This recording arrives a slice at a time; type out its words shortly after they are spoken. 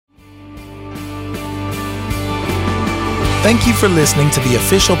Thank you for listening to the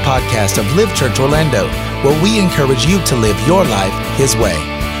official podcast of Live Church Orlando, where we encourage you to live your life His way.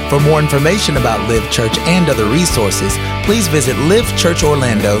 For more information about Live Church and other resources, please visit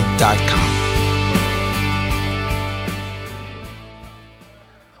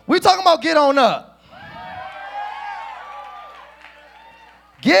livechurchorlando.com. We're talking about get on up.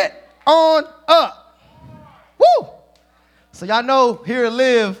 Get on up. Woo! So y'all know here at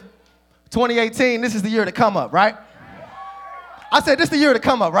Live 2018, this is the year to come up, right? I said this is the year to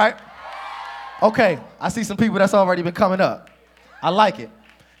come up, right? Okay, I see some people that's already been coming up. I like it.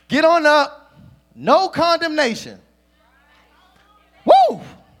 Get on up, no condemnation. Woo!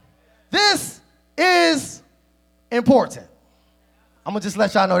 This is important. I'm gonna just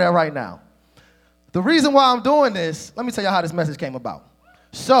let y'all know that right now. The reason why I'm doing this, let me tell you how this message came about.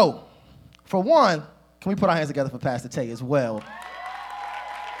 So, for one, can we put our hands together for Pastor Tay as well?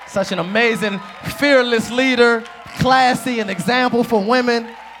 Such an amazing, fearless leader, classy, an example for women.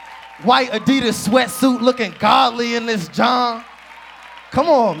 White Adidas sweatsuit looking godly in this John. Come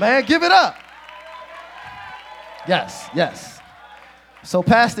on, man, give it up. Yes, yes. So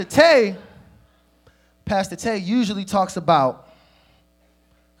Pastor Tay usually talks about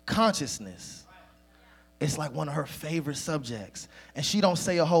consciousness. It's like one of her favorite subjects. And she don't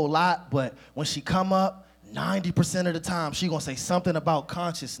say a whole lot, but when she come up, 90% of the time, she gonna say something about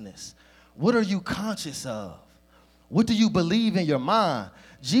consciousness. What are you conscious of? What do you believe in your mind?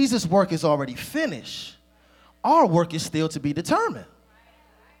 Jesus' work is already finished. Our work is still to be determined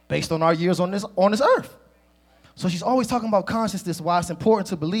based on our years on this earth. So she's always talking about consciousness, why it's important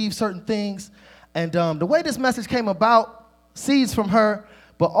to believe certain things. And the way this message came about, seeds from her,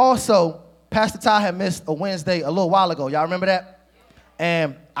 but also Pastor Ty had missed a Wednesday a little while ago. Y'all remember that?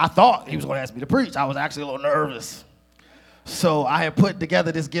 And I thought he was going to ask me to preach. I was actually a little nervous. So I had put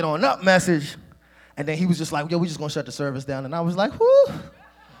together this get on up message, and then he was just like, yo, we're just going to shut the service down. And I was like, whoo,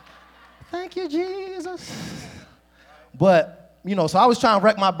 thank you, Jesus. But, so I was trying to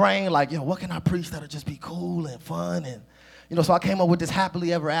wreck my brain, like, what can I preach that'll just be cool and fun? And, so I came up with this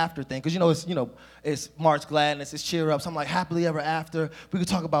happily ever after thing. Because, it's March Gladness, it's cheer up. So I'm like, happily ever after, we could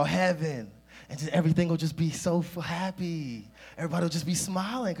talk about heaven. And just everything will just be so happy. Everybody will just be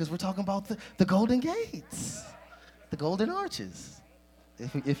smiling because we're talking about the golden gates, the golden arches,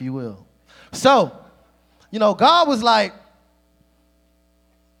 if you will. So, God was like,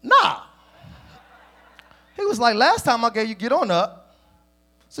 nah. He was like, last time I gave you get on up,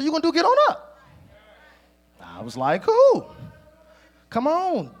 so you're going to do get on up. I was like, cool. Come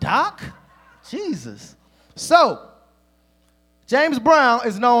on, Doc. Jesus. So, James Brown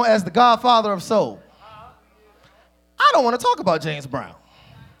is known as the godfather of soul. I don't want to talk about James Brown.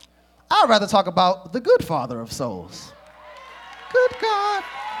 I'd rather talk about the good father of souls. Good God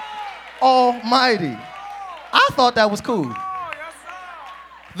Almighty. I thought that was cool.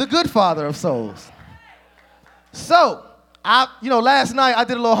 The good father of souls. So, last night I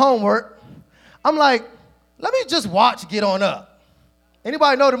did a little homework. I'm like, let me just watch Get On Up.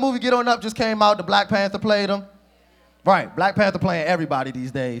 Anybody know the movie Get On Up just came out? The Black Panther played him. Right, Black Panther playing everybody these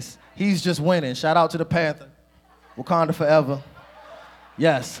days. He's just winning. Shout out to the Panther. Wakanda forever.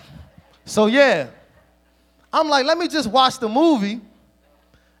 Yes. So yeah, I'm like, let me just watch the movie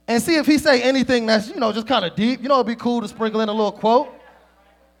and see if he say anything that's, just kind of deep. It'd be cool to sprinkle in a little quote.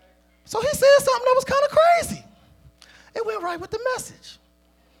 So he said something that was kind of crazy. It went right with the message.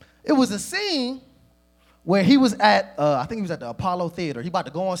 It was a scene where he was at, I think he was at the Apollo Theater. He about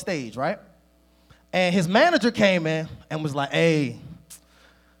to go on stage, right? And his manager came in and was like, hey,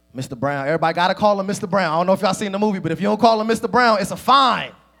 Mr. Brown. Everybody got to call him Mr. Brown. I don't know if y'all seen the movie, but if you don't call him Mr. Brown, it's a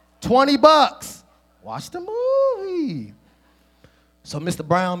fine. $20. Watch the movie. So Mr.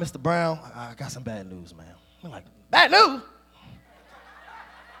 Brown, I got some bad news, man. I'm like, bad news?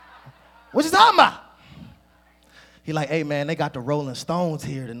 What you talking about? He like, hey, man, they got the Rolling Stones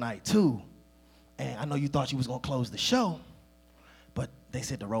here tonight, too. And I know you thought you was going to close the show, but they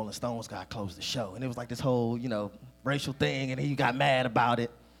said the Rolling Stones got to close the show. And it was like this whole, racial thing, and he got mad about it.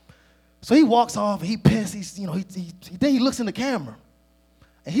 So he walks off, and he pissed. Then he looks in the camera,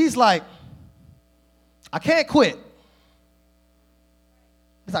 and he's like, I can't quit.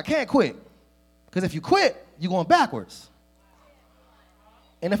 He's like, I can't quit, because if you quit, you're going backwards.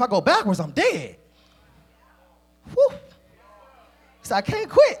 And if I go backwards, I'm dead. Whew. He said, I can't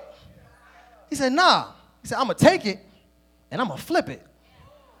quit. He said, nah. He said, I'm going to take it, and I'm going to flip it.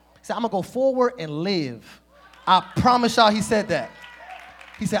 He said, I'm going to go forward and live. I promise y'all he said that.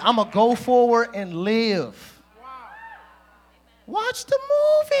 He said, I'm going to go forward and live. Watch the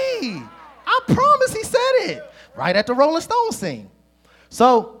movie. I promise he said it. Right at the Rolling Stones scene.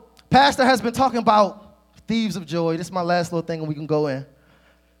 So, Pastor has been talking about thieves of joy. This is my last little thing and we can go in.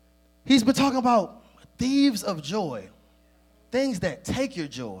 He's been talking about thieves of joy, things that take your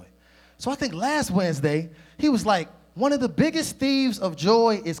joy. So I think last Wednesday, he was like, one of the biggest thieves of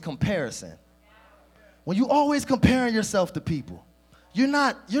joy is comparison. When you always comparing yourself to people, you're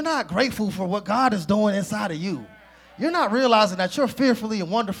not grateful for what God is doing inside of you. You're not realizing that you're fearfully and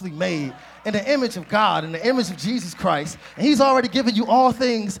wonderfully made in the image of God, in the image of Jesus Christ, and he's already given you all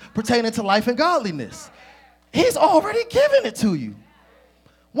things pertaining to life and godliness. He's already given it to you.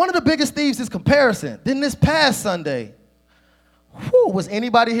 One of the biggest thieves is comparison. Then this past Sunday, was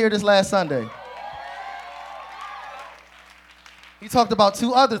anybody here this last Sunday? He talked about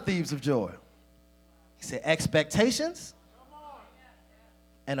two other thieves of joy. He said expectations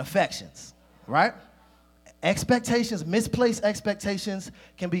and affections, right? Expectations, misplaced expectations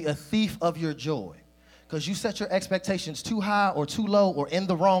can be a thief of your joy because you set your expectations too high or too low or in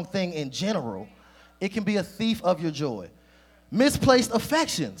the wrong thing in general. It can be a thief of your joy. Misplaced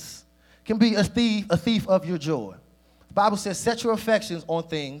affections can be a thief of your joy. The Bible says set your affections on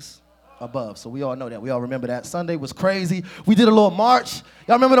things above. So we all know that. We all remember that. Sunday was crazy. We did a little march.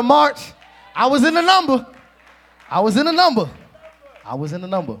 Y'all remember the march? I was in the number.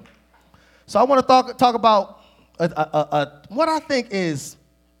 So I want to talk about what I think is,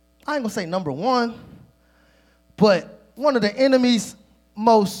 I ain't going to say number one, but one of the enemy's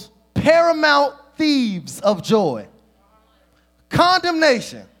most paramount thieves of joy.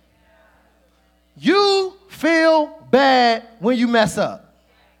 Condemnation. You feel bad when you mess up.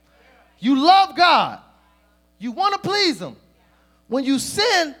 You love God. You want to please him. When you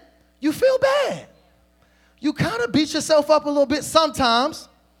sin, you feel bad. You kind of beat yourself up a little bit sometimes.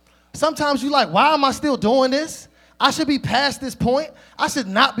 Sometimes you're like, why am I still doing this? I should be past this point. I should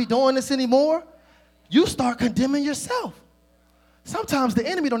not be doing this anymore. You start condemning yourself. Sometimes the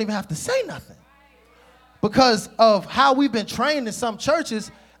enemy don't even have to say nothing because of how we've been trained in some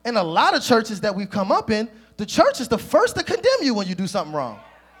churches and a lot of churches that we've come up in. The church is the first to condemn you when you do something wrong.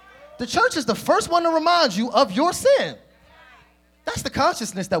 The church is the first one to remind you of your sin. That's the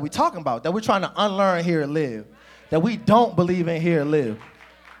consciousness that we're talking about, that we're trying to unlearn here at Live, that we don't believe in here at Live.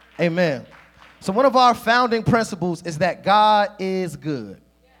 Amen. So one of our founding principles is that God is good.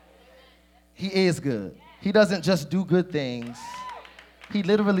 He is good. He doesn't just do good things. He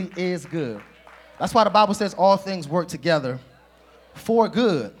literally is good. That's why the Bible says all things work together for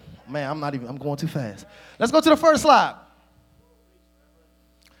good. Man, I'm going too fast. Let's go to the first slide.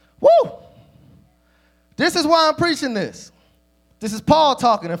 Woo! This is why I'm preaching this. This is Paul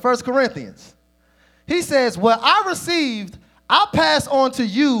talking in 1 Corinthians. He says, what I received, I pass on to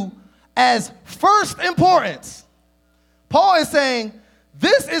you as first importance. Paul is saying,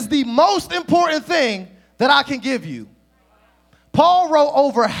 this is the most important thing that I can give you. Paul wrote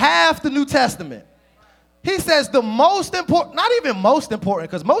over half the New Testament. He says the most important, not even most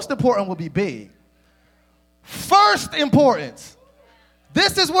important, because most important will be big. First importance.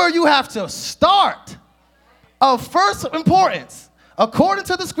 This is where you have to start. Of first importance. According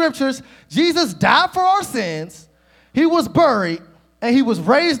to the scriptures, Jesus died for our sins, he was buried, and he was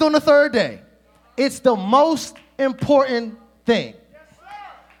raised on the third day. It's the most important thing.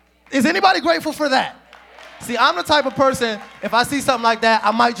 Is anybody grateful for that? See, I'm the type of person, if I see something like that,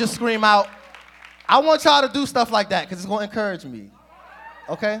 I might just scream out. I want y'all to do stuff like that because it's going to encourage me.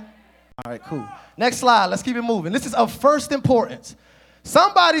 Okay? All right, cool. Next slide. Let's keep it moving. This is of first importance.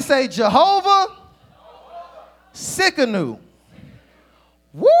 Somebody say Jehovah Sikkenu.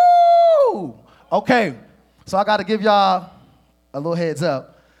 Woo! Okay, so I got to give y'all a little heads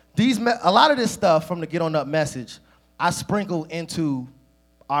up. A lot of this stuff from the Get On Up message, I sprinkle into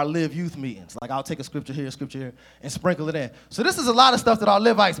our Live youth meetings. Like I'll take a scripture here, and sprinkle it in. So this is a lot of stuff that our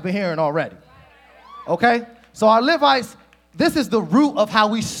Livites been hearing already. Okay? So our Livites, this is the root of how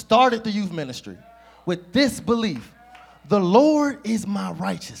we started the youth ministry. With this belief, the Lord is my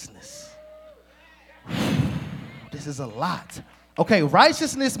righteousness. This is a lot. Okay,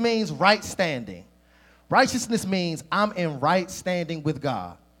 righteousness means right standing. Righteousness means I'm in right standing with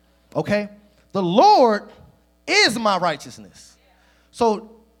God. Okay? The Lord is my righteousness.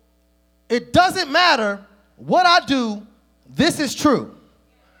 So it doesn't matter what I do, this is true.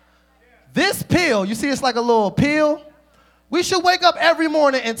 This pill, you see it's like a little pill. We should wake up every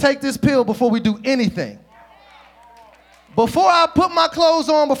morning and take this pill before we do anything. Before I put my clothes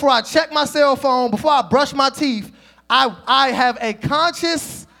on, before I check my cell phone, before I brush my teeth, I have a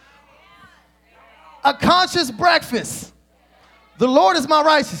conscious breakfast. The Lord is my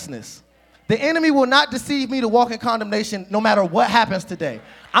righteousness. The enemy will not deceive me to walk in condemnation no matter what happens today.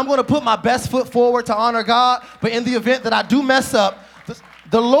 I'm going to put my best foot forward to honor God, but in the event that I do mess up,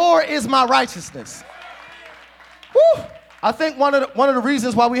 the Lord is my righteousness. I think one of the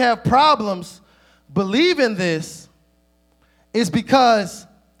reasons why we have problems believing this is because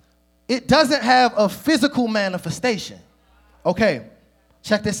it doesn't have a physical manifestation. Okay,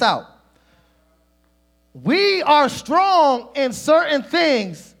 check this out. We are strong in certain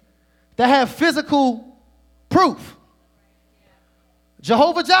things that have physical proof.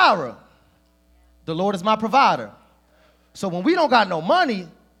 Jehovah Jireh, the Lord is my provider. So when we don't got no money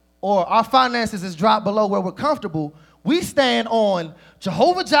or our finances is dropped below where we're comfortable, we stand on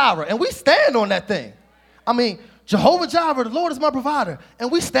Jehovah Jireh, and we stand on that thing. I mean, Jehovah Jireh, the Lord is my provider,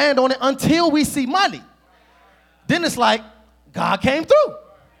 and we stand on it until we see money. Then it's like, God came through.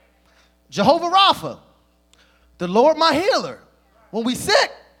 Jehovah Rapha, the Lord my healer. When we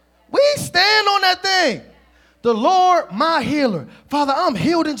sick, we stand on that thing. The Lord my healer. Father, I'm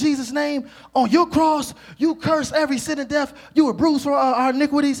healed in Jesus' name. On your cross, you cursed every sin and death. You were bruised for our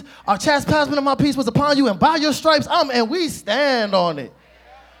iniquities. Our chastisement of my peace was upon you, and by your stripes, and we stand on it.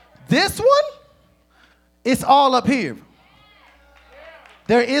 This one, it's all up here.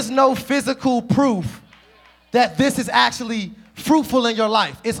 There is no physical proof that this is actually fruitful in your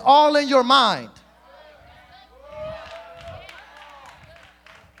life. It's all in your mind.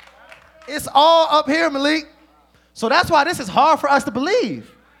 It's all up here, Malik. So that's why this is hard for us to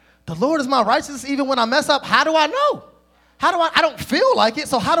believe. The Lord is my righteousness even when I mess up. How do I know? I don't feel like it,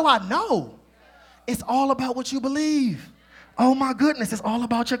 so how do I know? It's all about what you believe. Oh my goodness, it's all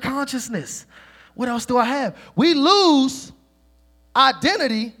about your consciousness. What else do I have? We lose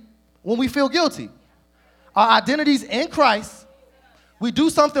identity when we feel guilty. Our identity's in Christ. We do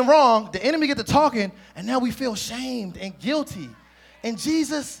something wrong, the enemy gets to talking, and now we feel shamed and guilty. And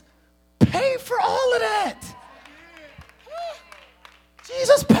Jesus paid for all of that.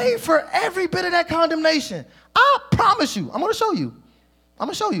 Jesus paid for every bit of that condemnation. I promise you. I'm going to show you. I'm going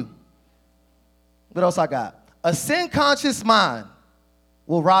to show you. What else I got? A sin-conscious mind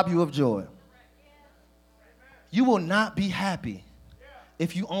will rob you of joy. You will not be happy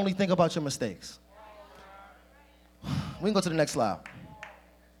if you only think about your mistakes. We can go to the next slide.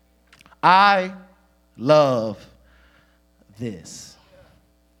 I love this.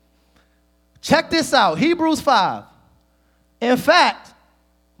 Check this out. Hebrews 5. In fact,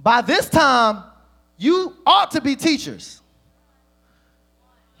 by this time, you ought to be teachers.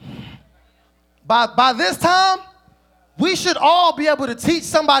 By this time, we should all be able to teach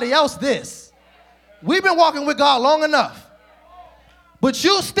somebody else this. We've been walking with God long enough. But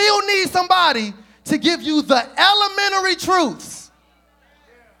you still need somebody to give you the elementary truths.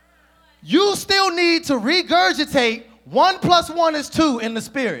 You still need to regurgitate 1 + 1 is 2 in the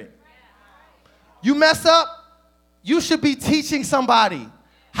spirit. You mess up, you should be teaching somebody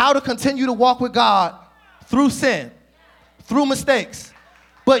how to continue to walk with God through sin, through mistakes.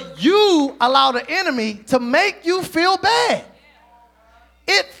 But you allow the enemy to make you feel bad.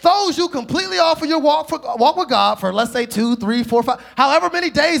 It throws you completely off of your walk with God for, let's say, 2, 3, 4, 5, however many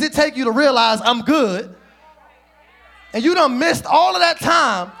days it takes you to realize I'm good. And you done missed all of that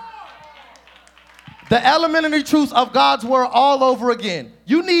time. The elementary truths of God's word all over again.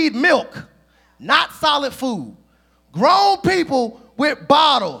 You need milk, not solid food. Grown people with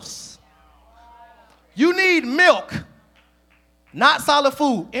bottles. You need milk, not solid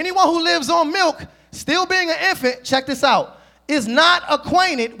food. Anyone who lives on milk, still being an infant, check this out, is not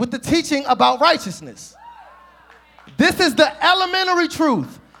acquainted with the teaching about righteousness. This is the elementary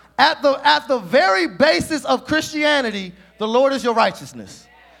truth. At the very basis of Christianity, the Lord is your righteousness.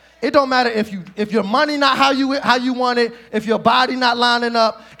 It don't matter if your money not how you want it, if your body not lining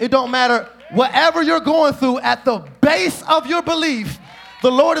up. It don't matter. Whatever you're going through, at the base of your belief,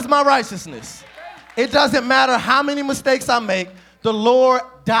 the Lord is my righteousness. It doesn't matter how many mistakes I make. The Lord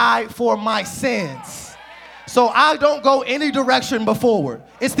died for my sins. So I don't go any direction but forward.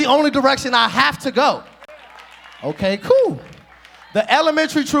 It's the only direction I have to go. Okay, cool. The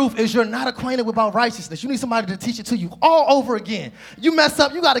elementary truth is you're not acquainted with about righteousness. You need somebody to teach it to you all over again. You mess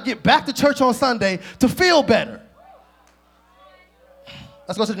up, you got to get back to church on Sunday to feel better.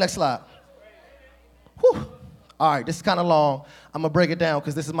 Let's go to the next slide. Whew. All right, this is kind of long. I'm going to break it down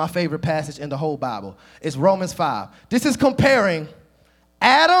because this is my favorite passage in the whole Bible. It's Romans 5. This is comparing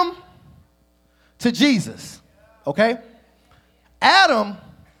Adam to Jesus, okay? Adam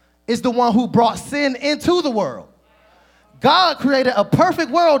is the one who brought sin into the world. God created a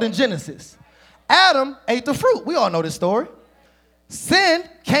perfect world in Genesis. Adam ate the fruit. We all know this story. Sin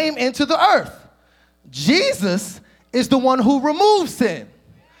came into the earth. Jesus is the one who removed sin.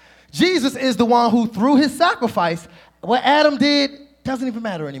 Jesus is the one who, through his sacrifice, what Adam did doesn't even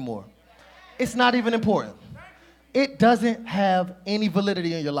matter anymore. It's not even important. It doesn't have any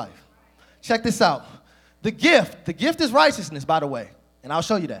validity in your life. Check this out. The gift is righteousness, by the way, and I'll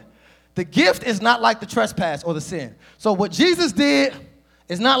show you that. The gift is not like the trespass or the sin. So what Jesus did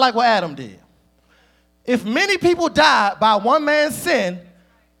is not like what Adam did. If many people died by one man's sin,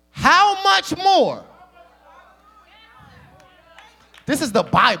 how much more? This is the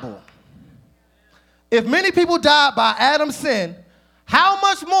Bible. If many people died by Adam's sin, how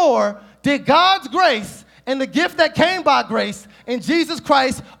much more did God's grace and the gift that came by grace in Jesus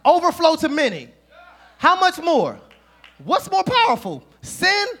Christ overflow to many? How much more? What's more powerful,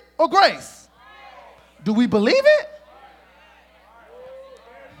 sin or grace? Do we believe it?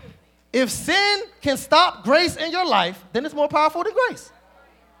 If sin can stop grace in your life, then it's more powerful than grace.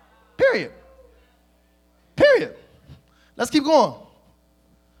 Period. Period. Let's keep going.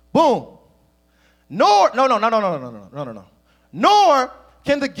 Boom. No. Nor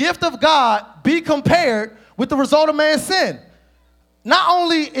can the gift of God be compared with the result of man's sin. Not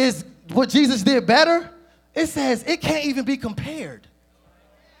only is what Jesus did better, it says it can't even be compared.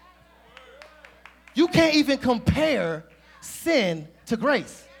 You can't even compare sin to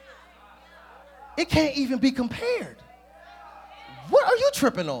grace. It can't even be compared. What are you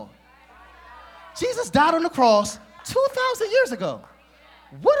tripping on? Jesus died on the cross 2,000 years ago.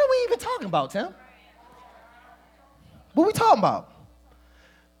 What are we even talking about, Tim? What are we talking about?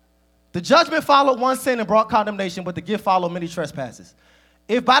 The judgment followed one sin and brought condemnation, but the gift followed many trespasses.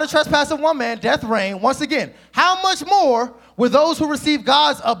 If by the trespass of one man death reigned, once again, how much more will those who receive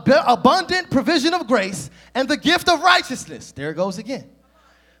God's abundant provision of grace and the gift of righteousness? There it goes again.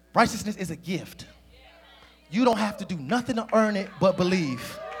 Righteousness is a gift. You don't have to do nothing to earn it but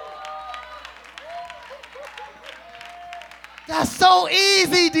believe. That's so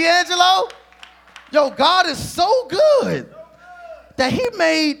easy, D'Angelo. Yo, God is so good that he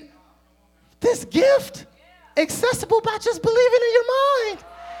made this gift accessible by just believing in your mind.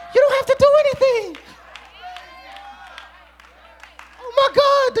 You don't have to do anything. Oh my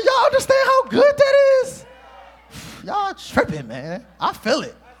God, do y'all understand how good that is? Y'all tripping, man. I feel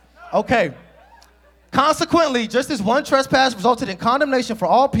it. Okay. Consequently, just as one trespass resulted in condemnation for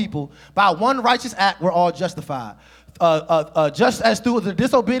all people, by one righteous act we're all justified. Just as through the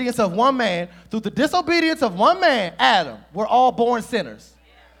disobedience of one man, Adam, we're all born sinners.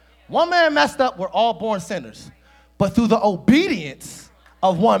 One man messed up, we're all born sinners. But through the obedience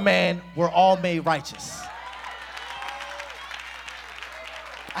of one man, we're all made righteous.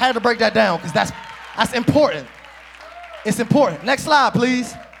 I had to break that down because that's important. It's important. Next slide,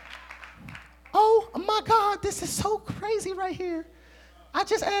 please. Oh my God, this is so crazy right here. I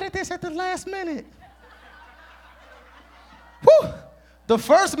just added this at the last minute. Whew. The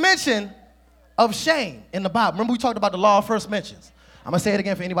first mention of shame in the Bible. Remember we talked about the law of first mentions. I'm going to say it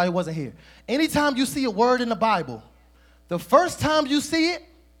again for anybody who wasn't here. Anytime you see a word in the Bible, the first time you see it,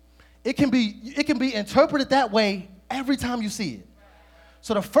 it can be interpreted that way every time you see it.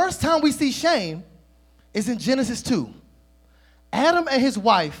 So the first time we see shame is in Genesis 2. Adam and his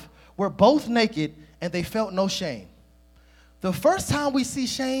wife were both naked and they felt no shame. The first time we see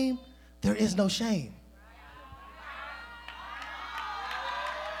shame, there is no shame.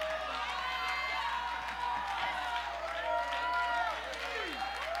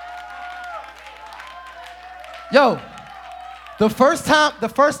 Yo, the first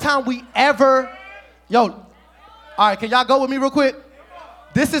time we ever, all right, can y'all go with me real quick?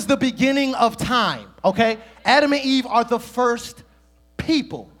 This is the beginning of time, okay? Adam and Eve are the first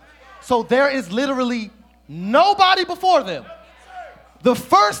people. So there is literally nobody before them. The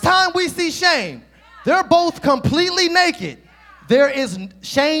first time we see shame, they're both completely naked.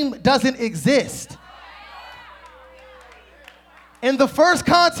 Shame doesn't exist. In the first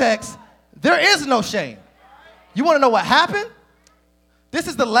context, there is no shame. You want to know what happened? This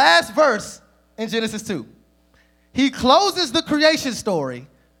is the last verse in Genesis 2. He closes the creation story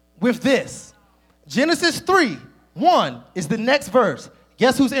with this. Genesis 3:1 is the next verse.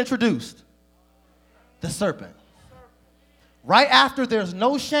 Guess who's introduced? The serpent. Right after there's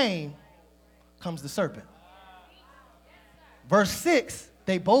no shame comes the serpent. Verse 6,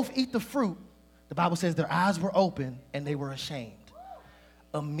 they both eat the fruit. The Bible says their eyes were open and they were ashamed.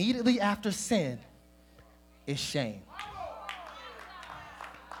 Immediately after sin is shame.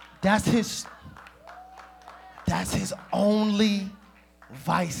 That's his only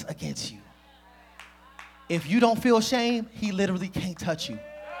vice against you. If you don't feel shame, he literally can't touch you.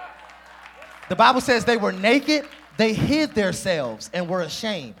 The Bible says they were naked, they hid themselves and were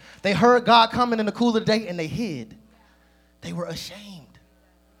ashamed. They heard God coming in the cool of the day and they hid. They were ashamed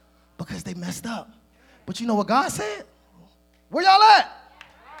because they messed up. But you know what God said? Where y'all at?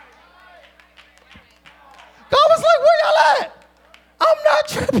 God was like, where y'all at? I'm not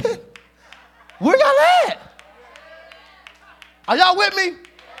tripping. Where y'all at? Are y'all with me?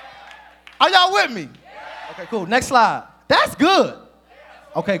 Are y'all with me? Okay, cool. Next slide. That's good.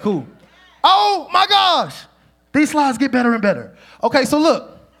 Okay, cool. Oh my gosh. These slides get better and better. Okay, so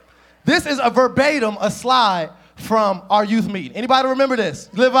look. This is a verbatim, a slide from our youth meeting. Anybody remember this?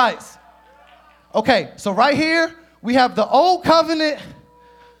 Levites. Okay, so right here, we have the old covenant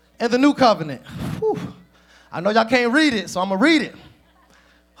and the new covenant. Whew. I know y'all can't read it, so I'm gonna read it.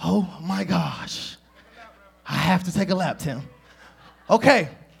 Oh my gosh. I have to take a lap, Tim. Okay,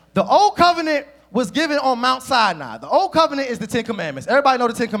 the old covenant was given on Mount Sinai. The old covenant is the 10 Commandments. Everybody know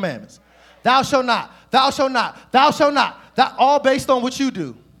the 10 Commandments. Thou shalt not, thou shalt not, thou shalt not. That all based on what you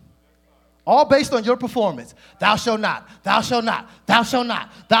do. All based on your performance. Thou shalt not, thou shalt not, thou shalt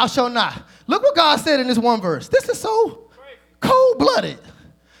not, thou shalt not. Look what God said in this one verse. This is so cold-blooded.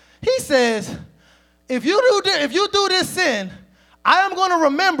 He says, if you do this sin, I am going to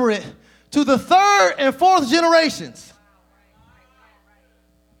remember it to the 3rd and 4th generations.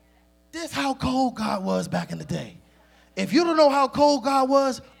 This is how cold God was back in the day. If you don't know how cold God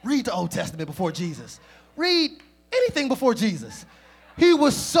was, read the Old Testament before Jesus. Read anything before Jesus. He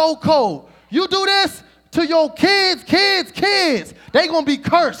was so cold. You do this to your kids. They're going to be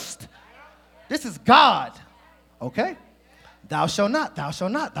cursed. This is God. Okay? Thou shalt not, thou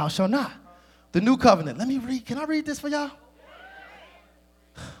shalt not, thou shalt not. The new covenant. Let me read. Can I read this for y'all?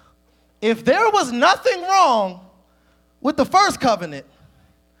 If there was nothing wrong with the first covenant,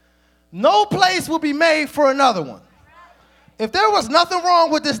 no place will be made for another one. If there was nothing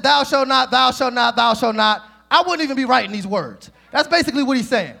wrong with this thou shalt not, thou shalt not, thou shalt not, I wouldn't even be writing these words. That's basically what he's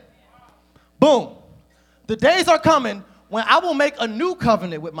saying. Boom. The days are coming when I will make a new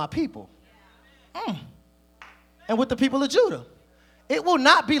covenant with my people. And with the people of Judah. It will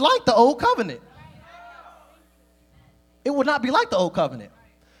not be like the old covenant. It will not be like the old covenant.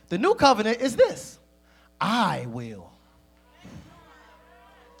 The new covenant is this. I will.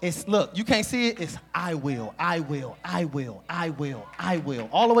 It's, look, you can't see it. It's I will, I will, I will, I will, I will.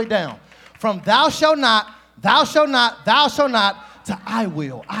 All the way down. From thou shalt not, thou shalt not, thou shalt not, to I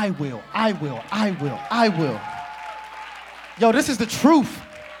will, I will, I will, I will, I will. Yo, this is the truth.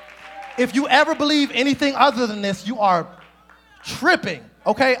 If you ever believe anything other than this, you are tripping,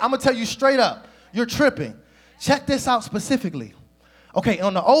 okay? I'm going to tell you straight up. You're tripping. Check this out specifically. Okay,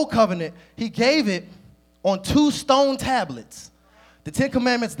 on the old covenant, he gave it on 2 stone tablets. The 10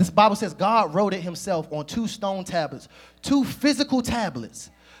 Commandments, this Bible says God wrote it himself on 2 stone tablets, 2 physical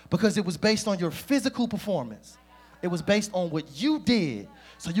tablets, because it was based on your physical performance. It was based on what you did,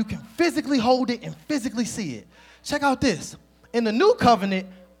 so you can physically hold it and physically see it. Check out this. In the new covenant,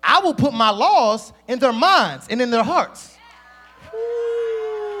 I will put my laws in their minds and in their hearts.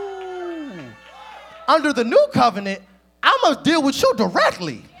 Ooh. Under the new covenant, I'm going to deal with you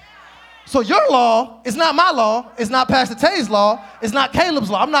directly. So your law is not my law. It's not Pastor Tay's law. It's not Caleb's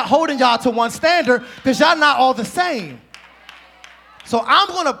law. I'm not holding y'all to one standard because y'all not all the same. So I'm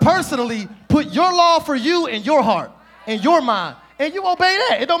going to personally put your law for you in your heart, in your mind, and you obey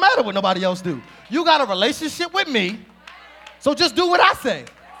that. It don't matter what nobody else do. You got a relationship with me, so just do what I say.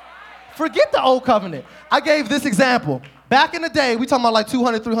 Forget the old covenant. I gave this example. Back in the day, we talking about like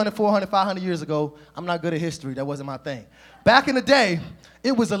 200, 300, 400, 500 years ago. I'm not good at history. That wasn't my thing. Back in the day,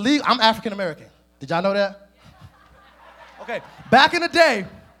 it was illegal. I'm African American. Did y'all know that? Okay. Back in the day,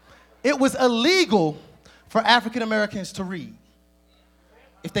 it was illegal for African Americans to read.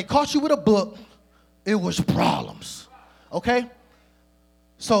 If they caught you with a book, it was problems. Okay?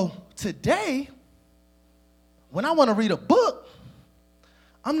 So today, when I want to read a book,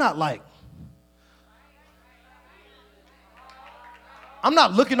 I'm not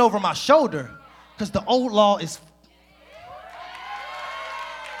looking over my shoulder because the old law is.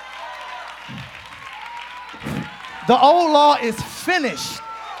 The old law is finished.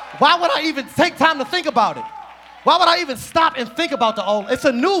 Why would I even take time to think about it? Why would I even stop and think about the old? It's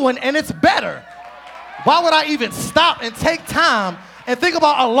a new one and it's better. Why would I even stop and take time and think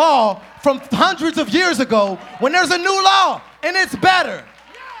about a law from hundreds of years ago when there's a new law and it's better?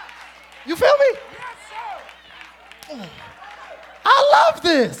 You feel me? Yes, sir. I love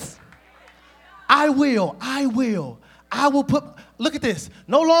this. I will put, look at this.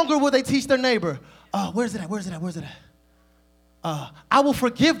 No longer will they teach their neighbor, where's it at? I will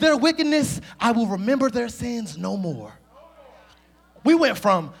forgive their wickedness. I will remember their sins no more. We went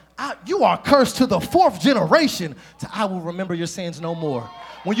from, you are cursed to the 4th generation to I will remember your sins no more.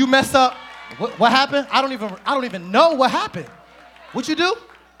 When you mess up, what happened? I don't even know what happened. What you do?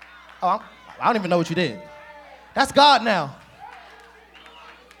 Oh, I don't even know what you did. That's God now.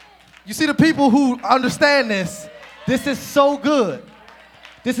 You see the people who understand this, this is so good.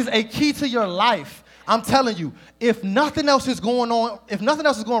 This is a key to your life. I'm telling you, if nothing else is going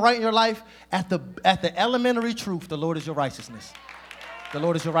right in your life, at the elementary truth, the Lord is your righteousness. The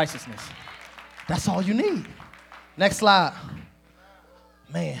Lord is your righteousness. That's all you need. Next slide.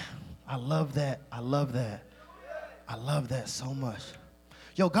 Man, I love that. I love that. I love that so much.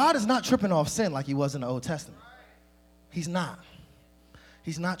 Yo, God is not tripping off sin like he was in the Old Testament. He's not.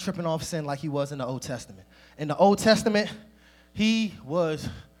 He's not tripping off sin like he was in the Old Testament. In the Old Testament, he was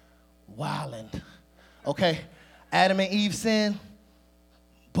wildin'. Okay? Adam and Eve sinned.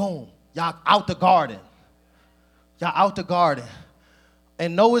 Boom. Y'all out the garden. Y'all out the garden.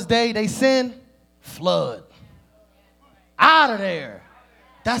 In Noah's day, they sinned. Flood. Out of there.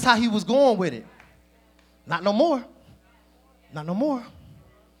 That's how he was going with it. Not no more. Not no more.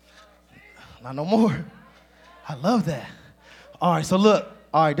 Not no more. I love that. All right, so look.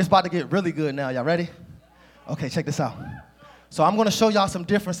 All right, this is about to get really good now. Y'all ready? Okay, check this out. So I'm going to show y'all some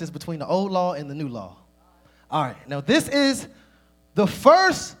differences between the old law and the new law. All right, now this is the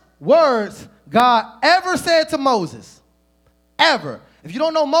first words God ever said to Moses. Ever. If you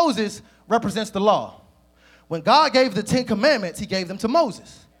don't know, Moses represents the law. When God gave the 10 Commandments, he gave them to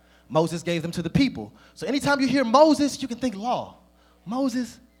Moses. Moses gave them to the people. So anytime you hear Moses, you can think law.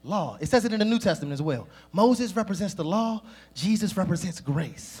 Moses, law. It says it in the New Testament as well. Moses represents the law. Jesus represents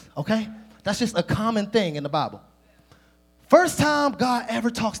grace. Okay? That's just a common thing in the Bible. First time God ever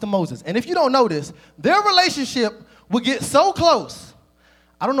talks to Moses. And if you don't know this, their relationship would get so close.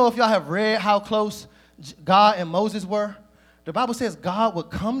 I don't know if y'all have read how close God and Moses were. The Bible says God would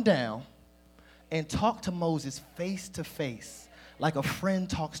come down and talk to Moses face to face, like a friend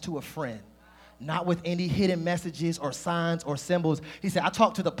talks to a friend, not with any hidden messages or signs or symbols. He said, I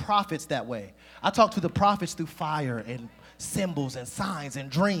talk to the prophets that way. I talk to the prophets through fire and symbols and signs and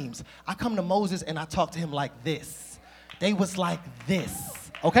dreams. I come to Moses and I talk to him like this. They was like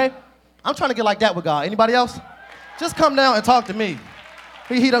this, okay? I'm trying to get like that with God. Anybody else? Just come down and talk to me.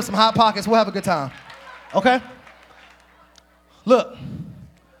 We heat up some Hot Pockets. We'll have a good time, okay? Look.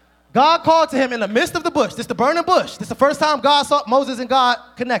 God called to him in the midst of the bush. This is the burning bush. This is the first time God saw Moses and God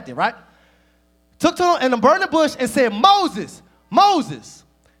connected, right? Took to him in the burning bush and said, Moses, Moses,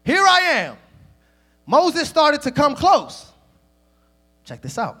 here I am. Moses started to come close. Check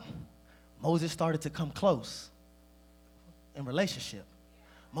this out. Moses started to come close in relationship.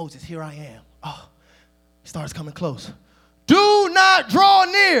 Moses, here I am. Oh, he starts coming close. Do not draw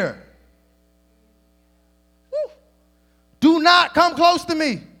near. Woo. Do not come close to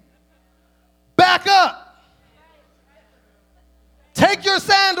me. Back up. Take your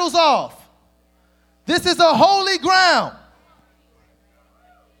sandals off. This is a holy ground.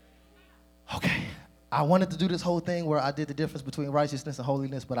 Okay, I wanted to do this whole thing where I did the difference between righteousness and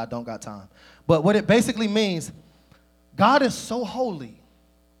holiness, but I don't got time. But what it basically means, God is so holy.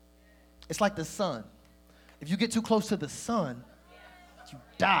 It's like the sun. If you get too close to the sun, you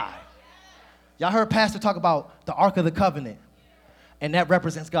die. Y'all heard Pastor talk about the Ark of the Covenant. And that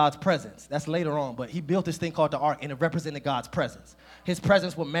represents God's presence. That's later on, but he built this thing called the ark, and it represented God's presence. His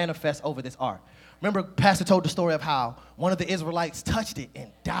presence would manifest over this ark. Remember, Pastor told the story of how one of the Israelites touched it and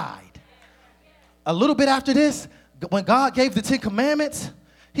died. A little bit after this, when God gave the 10 Commandments,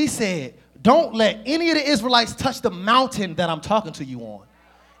 he said, don't let any of the Israelites touch the mountain that I'm talking to you on.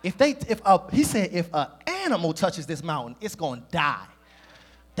 He said, if an animal touches this mountain, it's going to die.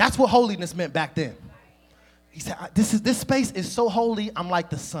 That's what holiness meant back then. He said, this space is so holy, I'm like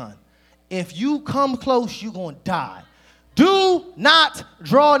the sun. If you come close, you're going to die. Do not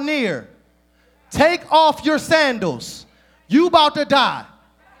draw near. Take off your sandals. You about to die.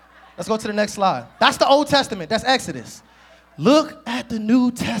 Let's go to the next slide. That's the Old Testament. That's Exodus. Look at the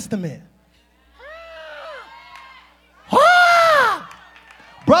New Testament.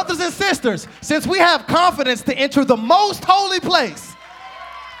 Brothers and sisters, since we have confidence to enter the most holy place,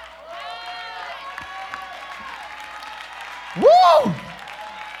 woo!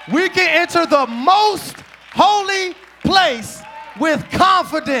 We can enter the most holy place with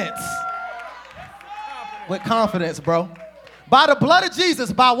confidence. With confidence, bro. By the blood of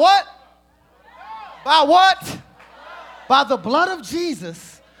Jesus. By what? By what? By the blood of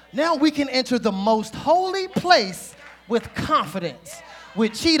Jesus. Now we can enter the most holy place with confidence.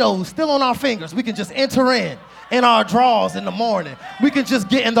 With Cheetos still on our fingers, we can just enter in our drawers in the morning. We can just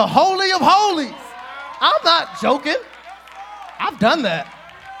get in the Holy of Holies. I'm not joking. I've done that.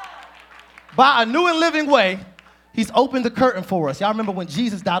 By a new and living way, he's opened the curtain for us. Y'all remember when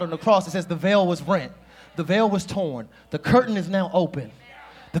Jesus died on the cross, it says the veil was rent. The veil was torn. The curtain is now open.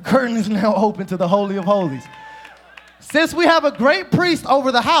 The curtain is now open to the Holy of Holies. Since we have a great priest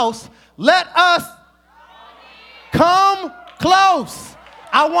over the house, let us come close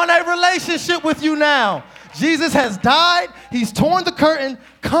I want a relationship with you now. Jesus has died. He's torn the curtain.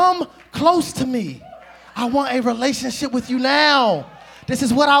 Come close to me. I want a relationship with you now. This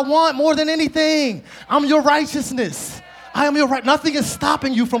is what I want more than anything. I'm your righteousness. I am your right. Nothing is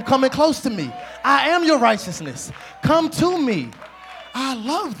stopping you from coming close to me. I am your righteousness. Come to me. I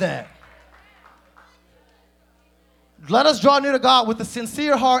love that. Let us draw near to God with a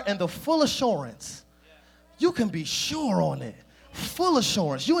sincere heart and the full assurance. You can be sure on it. Full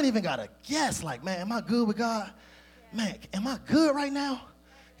assurance. You ain't even got to guess like, man, am I good with God? Man, am I good right now?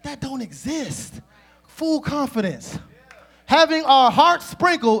 That don't exist. Full confidence. Having our hearts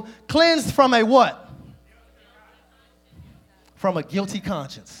sprinkled, cleansed from a what? From a guilty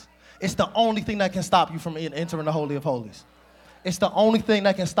conscience. It's the only thing that can stop you from entering the Holy of Holies. It's the only thing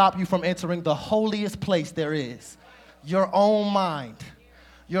that can stop you from entering the holiest place there is. Your own mind,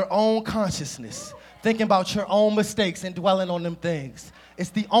 your own consciousness, thinking about your own mistakes and dwelling on them things.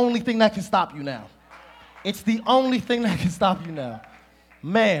 It's the only thing that can stop you now. It's the only thing that can stop you now.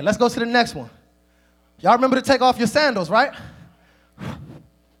 Man, let's go to the next one. Y'all remember to take off your sandals, right?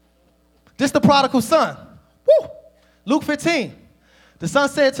 This the prodigal son. Woo! Luke 15. The son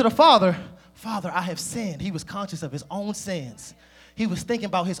said to the father, Father, I have sinned. He was conscious of his own sins. He was thinking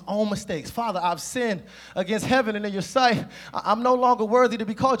about his own mistakes. Father, I've sinned against heaven and in your sight. I'm no longer worthy to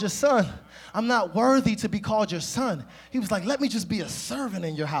be called your son. I'm not worthy to be called your son. He was like, let me just be a servant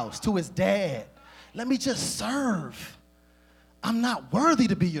in your house to his dad. Let me just serve. I'm not worthy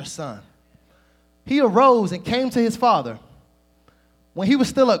to be your son. He arose and came to his father. When he was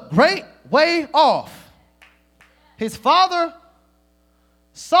still a great way off, his father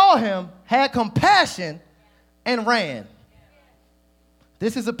saw him, had compassion, and ran.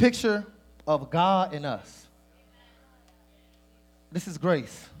 This is a picture of God and us. This is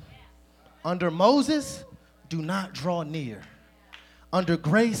grace. Under Moses, do not draw near. Under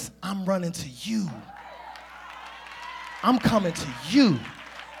grace, I'm running to you. I'm coming to you.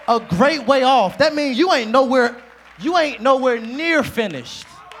 A great way off. That means you ain't nowhere near finished.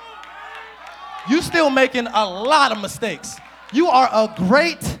 You still making a lot of mistakes. You are a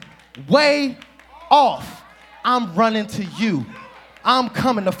great way off. I'm running to you. I'm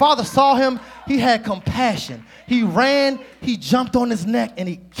coming. The father saw him. He had compassion. He ran. He jumped on his neck and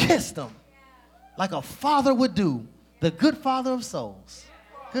he kissed him like a father would do. The good father of souls.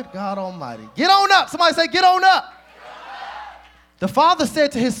 Good God Almighty. Get on up. Somebody say, get on up. The father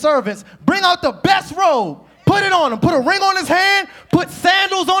said to his servants, bring out the best robe. Put it on him. Put a ring on his hand. Put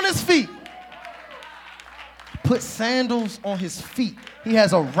sandals on his feet. Put sandals on his feet. He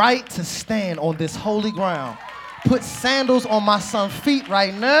has a right to stand on this holy ground. Put sandals on my son's feet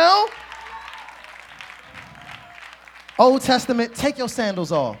right now. Old Testament, take your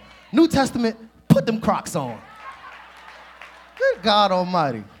sandals off. New Testament, put them Crocs on. Good God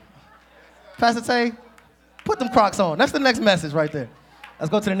Almighty. Pastor Tay, put them Crocs on. That's the next message right there.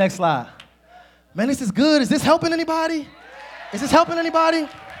 Let's go to the next slide. Man, this is good. Is this helping anybody? Is this helping anybody?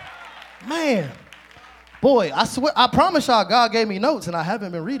 Man. Boy, I swear, I promise y'all God gave me notes and I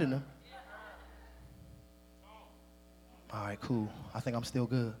haven't been reading them. All right, cool. I think I'm still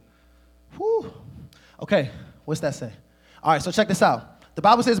good. Whew. Okay, what's that say? All right, so check this out. The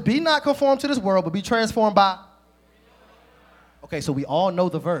Bible says, be not conformed to this world, but be transformed by. Okay, so we all know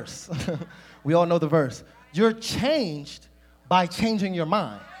the verse. We all know the verse. You're changed by changing your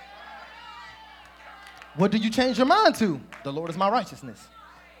mind. What do you change your mind to? The Lord is my righteousness.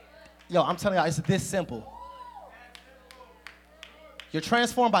 Yo, I'm telling y'all, it's this simple. You're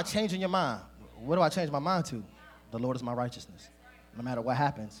transformed by changing your mind. What do I change my mind to? The Lord is my righteousness. No matter what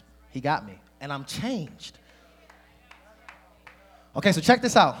happens, he got me. And I'm changed. Okay, so check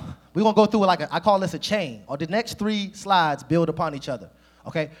this out. We're going to go through it I call this a chain. Or the next 3 slides build upon each other.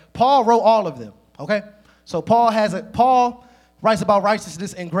 Okay? Paul wrote all of them. Okay? So Paul writes about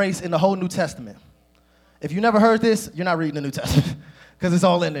righteousness and grace in the whole New Testament. If you never heard this, you're not reading the New Testament. Because it's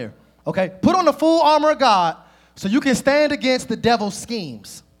all in there. Okay? Put on the full armor of God so you can stand against the devil's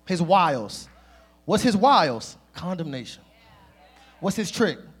schemes, his wiles. What's his wiles? Condemnation. What's his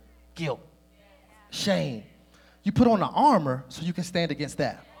trick? Guilt. Shame. You put on the armor so you can stand against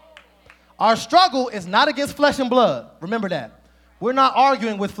that. Our struggle is not against flesh and blood. Remember that. We're not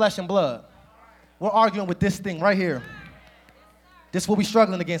arguing with flesh and blood. We're arguing with this thing right here. This is what we're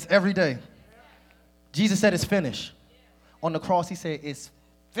struggling against every day. Jesus said it's finished. On the cross, he said it's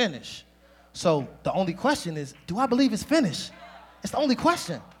finished. So the only question is, do I believe it's finished? It's the only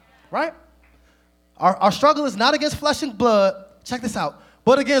question, right? Our struggle is not against flesh and blood, check this out,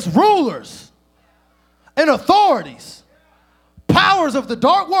 but against rulers and authorities, powers of the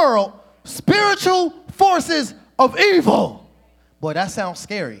dark world, spiritual forces of evil. Boy, that sounds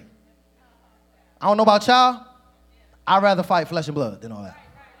scary. I don't know about y'all. I'd rather fight flesh and blood than all that.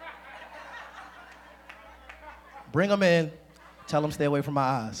 Bring them in. Tell them stay away from my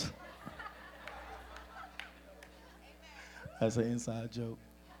eyes. That's an inside joke.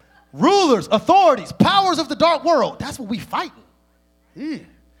 Rulers, authorities, powers of the dark world. That's what we fighting. Yeah.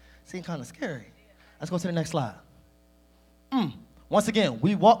 Seems kind of scary. Let's go to the next slide. Once again,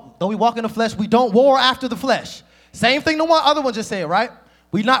 though we walk in the flesh, we don't war after the flesh. Same thing the other one just said, right?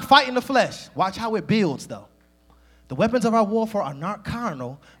 We're not fighting the flesh. Watch how it builds, though. The weapons of our warfare are not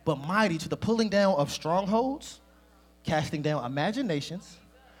carnal, but mighty to the pulling down of strongholds, casting down imaginations,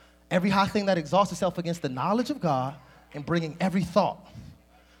 every high thing that exalts itself against the knowledge of God, and bringing every thought.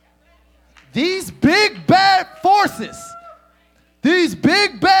 These big, bad forces, these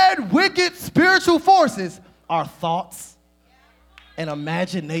big, bad, wicked spiritual forces are thoughts and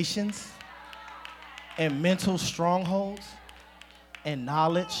imaginations and mental strongholds and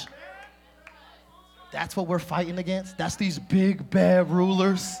knowledge. That's what we're fighting against. That's these big, bad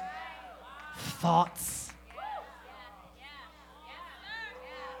rulers, thoughts.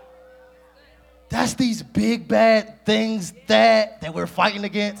 That's these big, bad things that we're fighting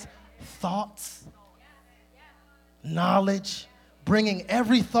against. Thoughts, knowledge, bringing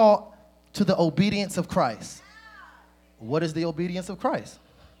every thought to the obedience of Christ. What is the obedience of Christ?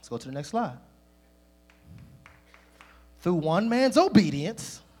 Let's go to the next slide. Through one man's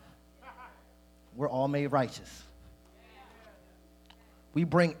obedience, we're all made righteous. We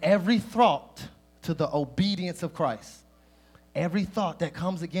bring every thought to the obedience of Christ. Every thought that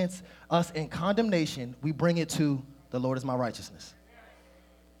comes against us in condemnation, we bring it to the Lord is my righteousness.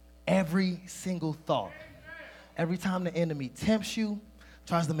 Every single thought. Every time the enemy tempts you,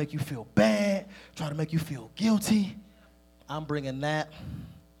 tries to make you feel bad, try to make you feel guilty, I'm bringing that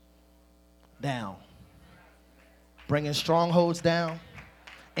down. Bringing strongholds down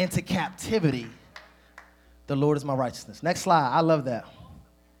into captivity. The Lord is my righteousness. Next slide. I love that.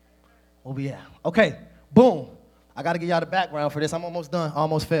 Where we at? Okay, boom. I got to give y'all the background for this. I'm almost done.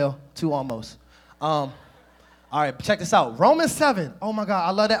 Almost failed. 2 almost. All right, check this out. Romans 7. Oh, my God.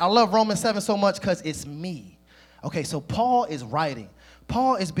 I love that. I love Romans 7 so much because it's me. Okay, so Paul is writing.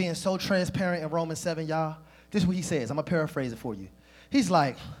 Paul is being so transparent in Romans 7, y'all. This is what he says. I'm going to paraphrase it for you. He's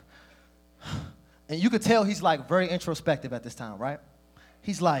like, and you could tell he's like very introspective at this time, right?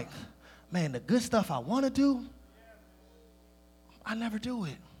 He's like, man, the good stuff I want to do, I never do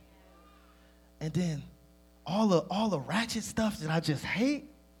it. And then all the ratchet stuff that I just hate,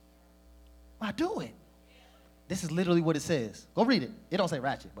 I do it. This is literally what it says. Go read it. It don't say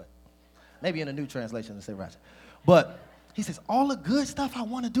ratchet, but maybe in a new translation it say ratchet. But he says, all the good stuff I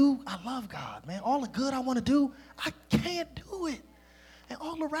want to do, I love God, man. All the good I want to do, I can't do it. And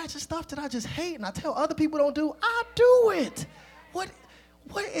all the ratchet stuff that I just hate and I tell other people don't do, I do it. What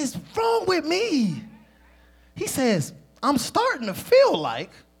is wrong with me? He says, I'm starting to feel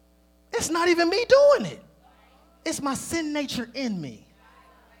like it's not even me doing it. It's my sin nature in me.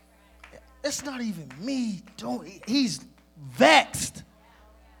 It's not even me doing it. He's vexed.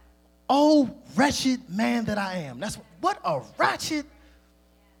 Oh, wretched man that I am. That's what a ratchet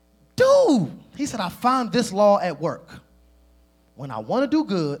dude. He said, I find this law at work. When I want to do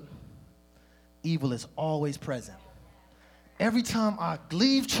good, evil is always present. Every time I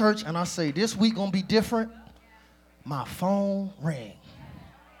leave church and I say, this week gonna be different, my phone rings.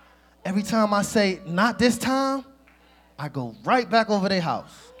 Every time I say, not this time, I go right back over their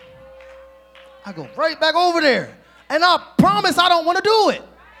house. I go right back over there. And I promise I don't want to do it.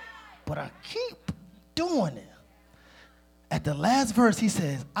 But I keep doing it. At the last verse, he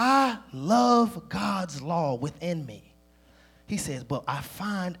says, I love God's law within me. He says, but I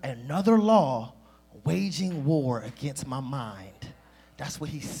find another law waging war against my mind. That's what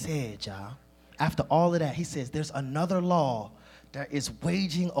he said, y'all. After all of that, he says, there's another law that is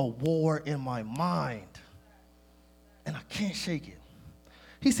waging a war in my mind. And I can't shake it.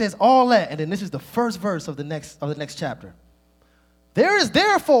 He says all that, and then this is the first verse of the next chapter. There is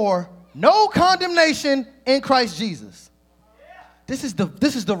therefore no condemnation in Christ Jesus. This is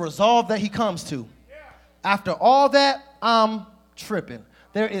the resolve that he comes to. After all that, I'm tripping.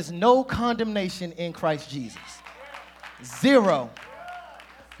 There is no condemnation in Christ Jesus. 0.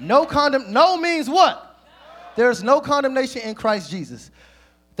 No means what? There's no condemnation in Christ Jesus.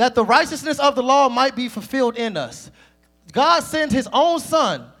 That the righteousness of the law might be fulfilled in us. God sent his own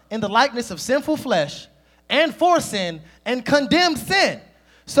son in the likeness of sinful flesh and for sin and condemned sin.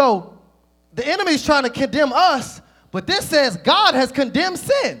 So the enemy is trying to condemn us, but this says God has condemned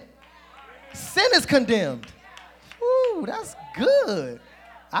sin. Sin is condemned. Ooh, that's good.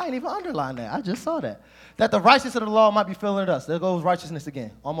 I ain't even underlined that. I just saw that. That the righteousness of the law might be filled in us. There goes righteousness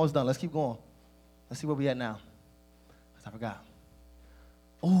again. Almost done. Let's keep going. Let's see where we at now. Because I forgot.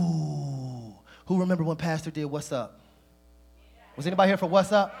 Ooh. Who remember when Pastor did What's Up? Was anybody here for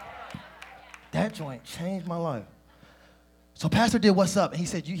What's Up? That joint changed my life. So Pastor did What's Up, and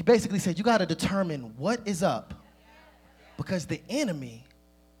he basically said, you got to determine what is up, because the enemy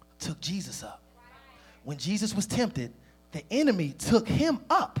took Jesus up. When Jesus was tempted, the enemy took him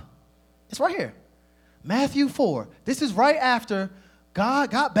up. It's right here. Matthew 4. This is right after God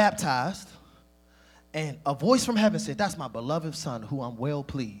got baptized, and a voice from heaven said, that's my beloved son who I'm well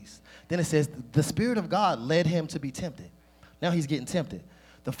pleased. Then it says, the Spirit of God led him to be tempted. Now he's getting tempted.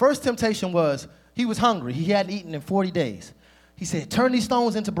 The first temptation was he was hungry. He hadn't eaten in 40 days. He said, turn these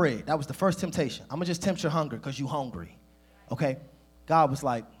stones into bread. That was the first temptation. I'm going to just tempt your hunger because you're hungry. Okay? God was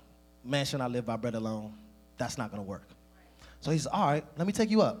like, man shall not live by bread alone. That's not going to work. So he said, all right, let me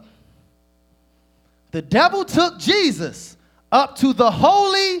take you up. The devil took Jesus up to the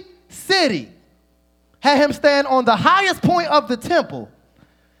holy city, had him stand on the highest point of the temple.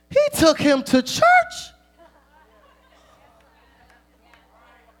 He took him to church.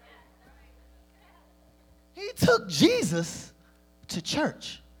 He took Jesus to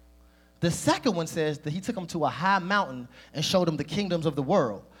church. The second one says that he took him to a high mountain and showed him the kingdoms of the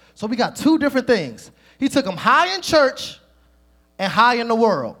world. So we got two different things. He took him high in church and high in the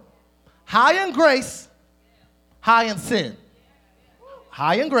world. High in grace, high in sin.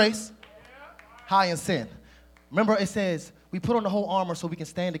 High in grace, high in sin. Remember it says we put on the whole armor so we can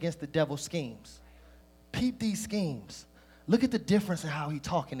stand against the devil's schemes. Peep these schemes. Look at the difference in how he's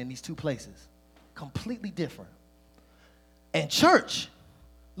talking in these two places. Completely different. And church,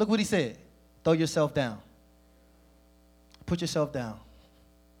 look what he said. Throw yourself down. Put yourself down.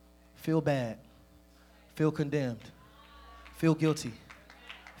 Feel bad. Feel condemned. Feel guilty.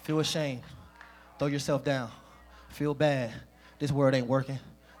 Feel ashamed. Throw yourself down. Feel bad. This word ain't working.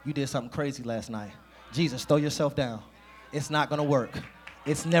 You did something crazy last night. Jesus, throw yourself down. It's not going to work.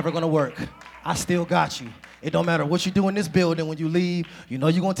 It's never going to work. I still got you. It don't matter what you do in this building when you leave. You know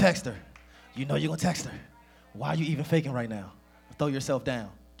you're going to text her. You know you're going to text her. Why are you even faking right now? Throw yourself down.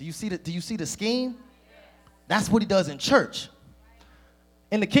 Do you see the scheme? That's what he does in church.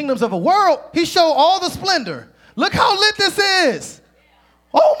 In the kingdoms of a world, he showed all the splendor. Look how lit this is.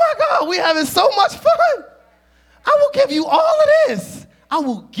 Oh my God, we're having so much fun. I will give you all of this. I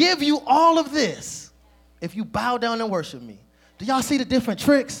will give you all of this if you bow down and worship me. Do y'all see the different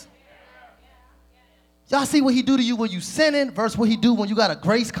tricks? Y'all see what he do to you when you sinning versus what he do when you got a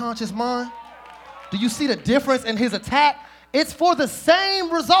grace-conscious mind? Do you see the difference in his attack? It's for the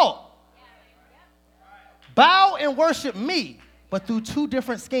same result. Bow and worship me, but through two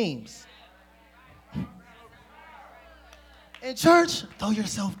different schemes. In church, throw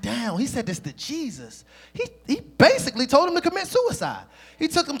yourself down. He said this to Jesus. He basically told him to commit suicide. He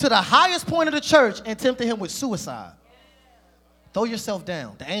took him to the highest point of the church and tempted him with suicide. Throw yourself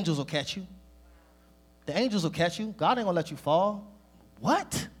down. The angels will catch you. The angels will catch you. God ain't going to let you fall.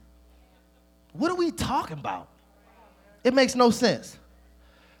 What? What are we talking about? It makes no sense.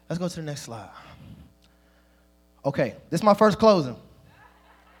 Let's go to the next slide. Okay, this is my first closing.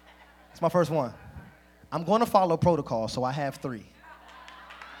 It's my first one. I'm going to follow protocol, so I have 3.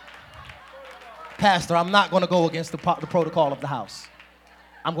 Pastor, I'm not going to go against the protocol of the house.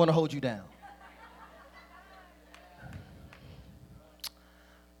 I'm going to hold you down.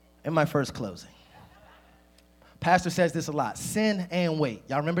 In my first closing, Pastor says this a lot, sin and weight.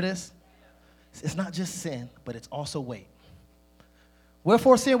 Y'all remember this? It's not just sin, but it's also weight.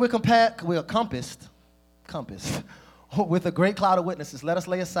 Wherefore, seeing we're compassed with a great cloud of witnesses, let us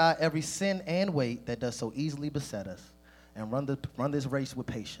lay aside every sin and weight that does so easily beset us, and run this race with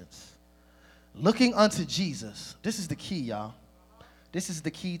patience. Looking unto Jesus. This is the key, y'all. This is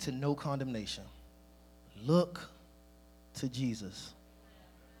the key to no condemnation. Look to Jesus.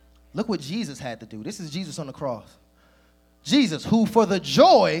 Look what Jesus had to do. This is Jesus on the cross. Jesus, who for the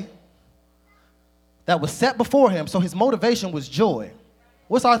joy that was set before him, so his motivation was joy.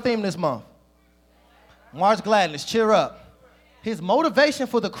 What's our theme this month? March gladness, cheer up. His motivation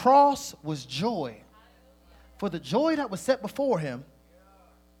for the cross was joy. For the joy that was set before him,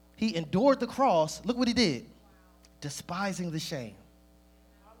 he endured the cross. Look what he did. Despising the shame.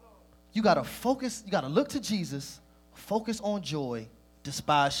 You got to focus, you got to look to Jesus, focus on joy,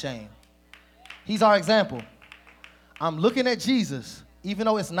 despise shame. He's our example. I'm looking at Jesus. Even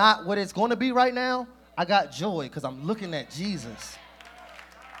though it's not what it's going to be right now, I got joy because I'm looking at Jesus.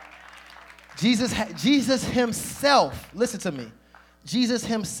 Jesus himself, listen to me, Jesus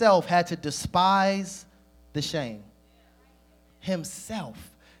himself had to despise the shame. Himself.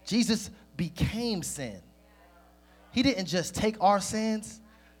 Jesus became sin. He didn't just take our sins,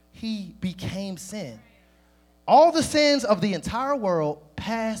 he became sin. All the sins of the entire world,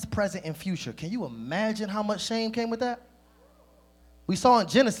 past, present, and future. Can you imagine how much shame came with that? We saw in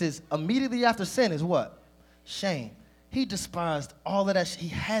Genesis, immediately after sin is what? Shame. He despised all of that. He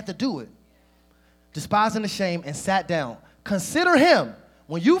had to do it. Despising the shame and sat down. Consider him.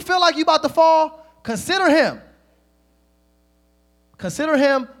 When you feel like you're about to fall, consider him. Consider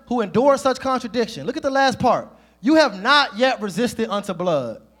him who endured such contradiction. Look at the last part. You have not yet resisted unto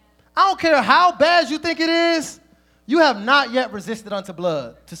blood. I don't care how bad you think it is, you have not yet resisted unto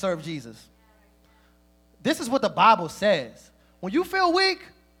blood to serve Jesus. This is what the Bible says. When you feel weak,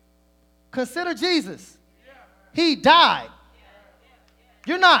 consider Jesus. He died.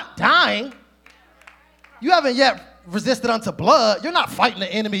 You're not dying. You haven't yet resisted unto blood. You're not fighting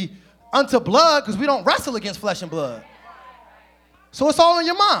the enemy unto blood because we don't wrestle against flesh and blood. So it's all in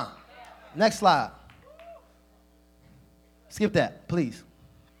your mind. Next slide. Skip that, please.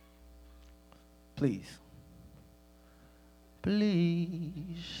 Please.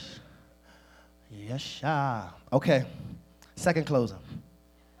 Please. Yes, sir. Okay. Second closing.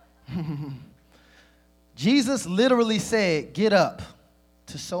 Jesus literally said, get up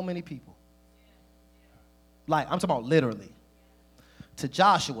to so many people. Like, I'm talking about literally. To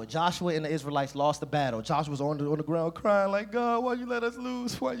Joshua. Joshua and the Israelites lost the battle. Joshua was on the ground crying like, God, why you let us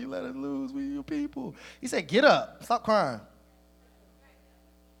lose? Why you let us lose? We your people. He said, get up. Stop crying.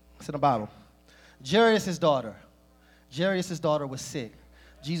 It's in the Bible. Jairus' daughter. Jairus' daughter was sick.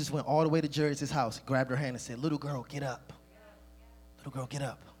 Jesus went all the way to Jairus' house, grabbed her hand and said, little girl, get up. Little girl, get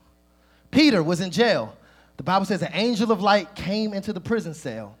up. Peter was in jail. The Bible says an angel of light came into the prison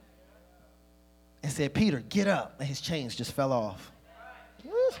cell and said, Peter, get up. And his chains just fell off.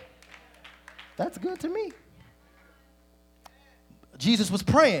 That's good to me. Jesus was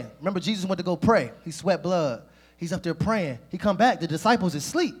praying. Remember, Jesus went to go pray. He sweat blood. He's up there praying. He come back. The disciples is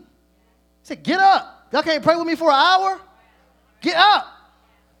asleep. He said, get up. Y'all can't pray with me for an hour? Get up.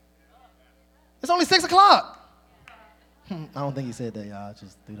 It's only 6 o'clock. I don't think he said that, y'all. I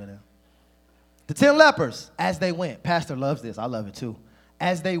just threw that out. The 10 lepers, as they went. Pastor loves this. I love it too.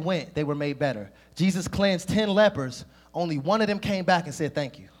 As they went, they were made better. Jesus cleansed 10 lepers. Only one of them came back and said,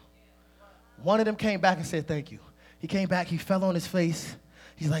 thank you. One of them came back and said, thank you. He came back. He fell on his face.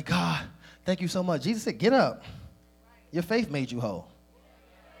 He's like, God, thank you so much. Jesus said, get up. Your faith made you whole.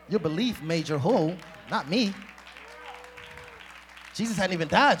 Your belief made you whole, not me. Jesus hadn't even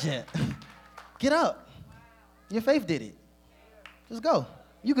died yet. Get up. Your faith did it. Just go.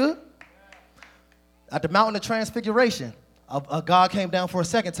 You good. At the mountain of transfiguration, God came down for a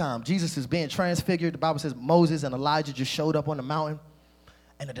second time. Jesus is being transfigured. The Bible says Moses and Elijah just showed up on the mountain,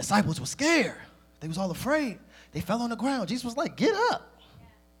 and the disciples were scared. They was all afraid. They fell on the ground. Jesus was like, get up.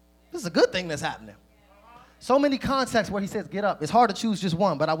 This is a good thing that's happening. So many contexts where he says, get up. It's hard to choose just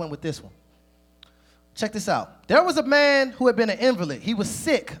one, but I went with this one. Check this out. There was a man who had been an invalid. He was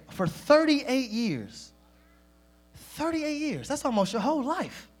sick for 38 years. 38 years. That's almost your whole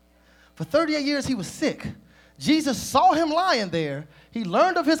life. For 38 years, he was sick. Jesus saw him lying there. He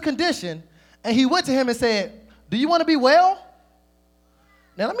learned of his condition, and he went to him and said, do you want to be well?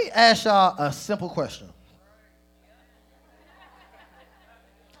 Now, let me ask y'all a simple question.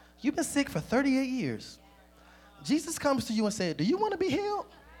 You've been sick for 38 years. Jesus comes to you and said, do you want to be healed?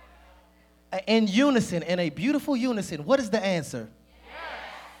 In unison, in a beautiful unison, what is the answer? Yes.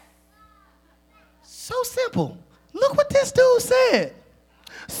 So simple. Look what this dude said.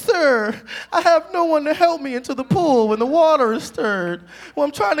 Sir, I have no one to help me into the pool when the water is stirred. When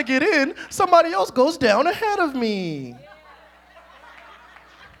I'm trying to get in, somebody else goes down ahead of me.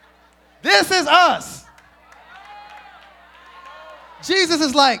 This is us. Jesus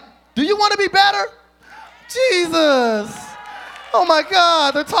is like, do you want to be better? Jesus. Oh my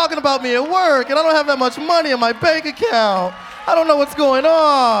God, they're talking about me at work and I don't have that much money in my bank account. I don't know what's going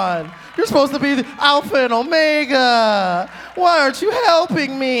on. You're supposed to be the Alpha and Omega. Why aren't you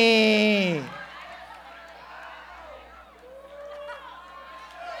helping me?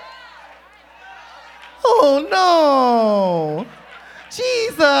 Oh no.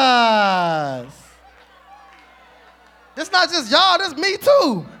 Jesus. That's not just y'all, that's me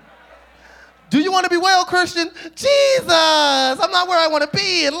too. Do you want to be well, Christian? Jesus, I'm not where I want to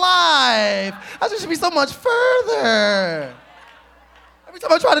be in life. I should be so much further. Every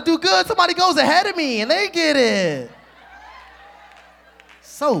time I try to do good, somebody goes ahead of me and they get it.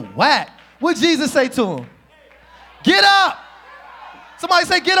 So whack. What did Jesus say to him? Get up. Somebody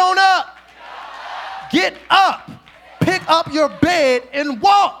say, get on up. Get up. Pick up your bed and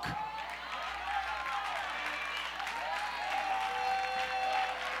walk.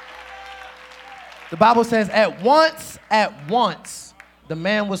 The Bible says at once, the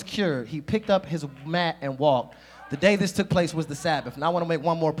man was cured. He picked up his mat and walked. The day this took place was the Sabbath. Now I want to make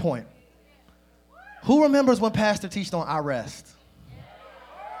one more point. Who remembers when Pastor teached on I rest?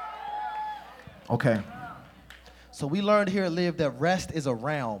 Okay. So we learned here at Live that rest is a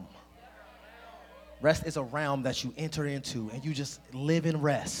realm. Rest is a realm that you enter into and you just live in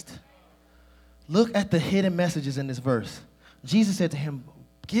rest. Look at the hidden messages in this verse. Jesus said to him,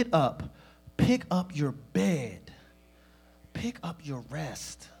 get up, pick up your bed, pick up your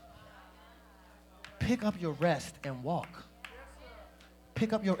rest. Pick up your rest and walk.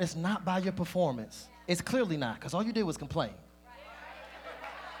 It's not by your performance. It's clearly not, because all you did was complain.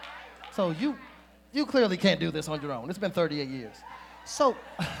 So you clearly can't do this on your own. It's been 38 years. So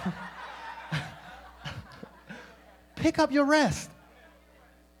pick up your rest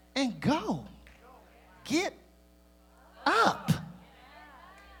and go. Get up.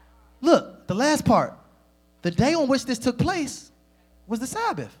 Look, the last part. The day on which this took place was the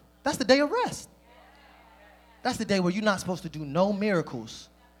Sabbath. That's the day of rest. That's the day where you're not supposed to do no miracles.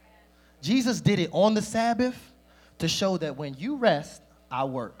 Jesus did it on the Sabbath to show that when you rest, I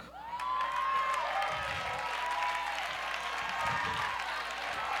work.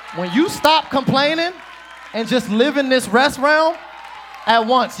 When you stop complaining and just live in this rest realm, at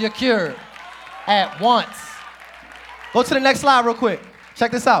once you're cured. At once. Go to the next slide real quick.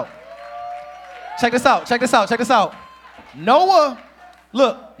 Check this out. Check this out. Noah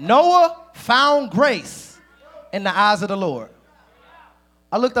found grace in the eyes of the Lord.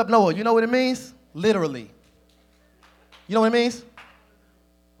 I looked up Noah. You know what it means? Literally. You know what it means?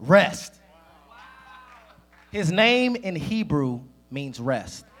 Rest. His name in Hebrew means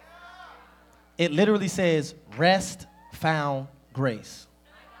rest. It literally says, rest found grace.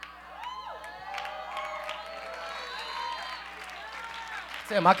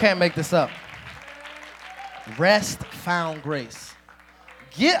 Sam, I can't make this up. Rest found grace.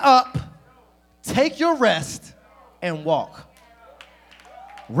 Get up, take your rest, and walk.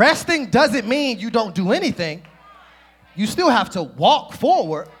 Resting doesn't mean you don't do anything. You still have to walk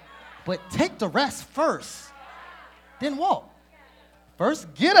forward, but take the rest first, then walk.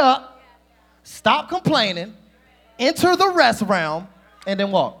 First, get up, stop complaining, enter the rest realm, and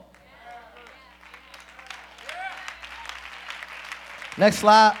then walk. Next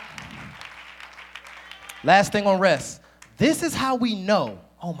slide. Last thing on rest. This is how we know,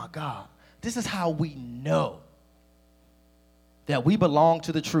 oh my God, this is how we know that we belong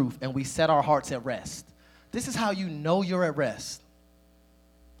to the truth and we set our hearts at rest. This is how you know you're at rest.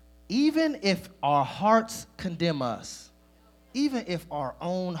 Even if our hearts condemn us, even if our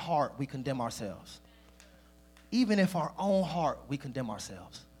own heart we condemn ourselves, even if our own heart we condemn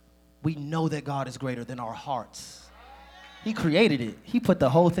ourselves, we know that God is greater than our hearts. He created it. He put the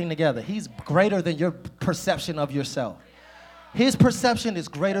whole thing together. He's greater than your perception of yourself. His perception is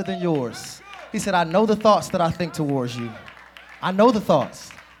greater than yours. He said, I know the thoughts that I think towards you. I know the thoughts.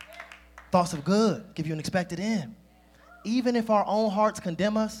 Thoughts of good, give you an expected end. Even if our own hearts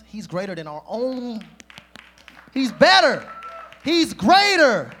condemn us, he's greater than our own. He's better. He's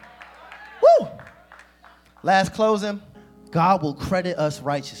greater. Woo! Last closing, God will credit us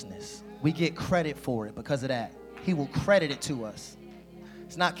righteousness. We get credit for it because of that. He will credit it to us.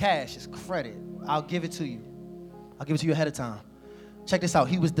 It's not cash, it's credit. I'll give it to you. I'll give it to you ahead of time. Check this out.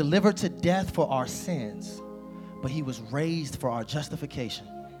 He was delivered to death for our sins, but he was raised for our justification.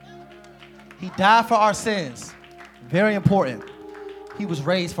 He died for our sins. Very important. He was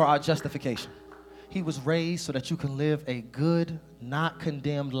raised for our justification. He was raised so that you can live a good, not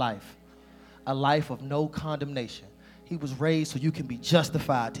condemned life, a life of no condemnation. He was raised so you can be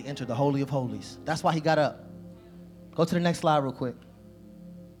justified to enter the Holy of Holies. That's why he got up. Go to the next slide real quick.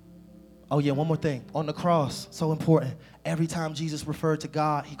 Oh yeah, one more thing. On the cross, so important. Every time Jesus referred to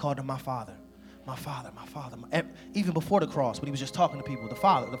God, he called him my Father. My Father, my Father. Even before the cross, when he was just talking to people, the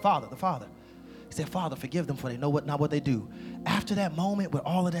Father, the Father, the Father. He said, Father, forgive them for they know not what they do. After that moment where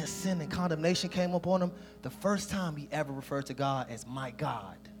all of that sin and condemnation came upon him, the first time he ever referred to God as my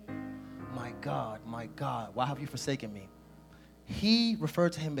God. My God, my God, why have you forsaken me? He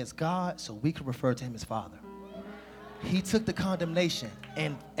referred to him as God so we could refer to him as Father. He took the condemnation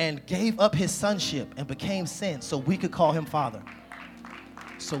and gave up his sonship and became sin so we could call him Father.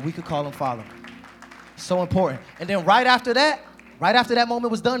 So we could call him Father. So important. And then right after that moment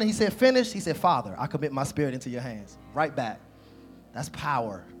was done and he said, finished, he said, Father, I commit my spirit into your hands. Right back. That's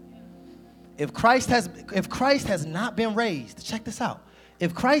power. If Christ has not been raised, check this out.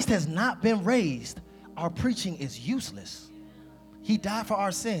 If Christ has not been raised, our preaching is useless. He died for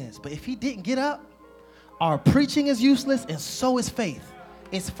our sins. But if he didn't get up, our preaching is useless and so is faith.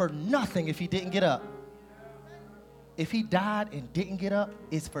 it's for nothing if he didn't get up. If he died and didn't get up,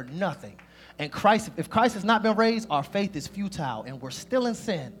 it's for nothing. And if Christ has not been raised, our faith is futile, and we're still in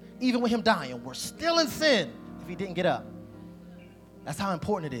sin. Even with him dying, we're still in sin if he didn't get up. That's how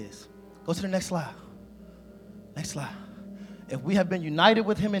important it is. Go to the next slide. Next slide. If we have been united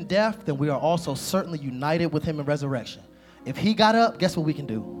with him in death, then we are also certainly united with him in resurrection. If he got up, guess what we can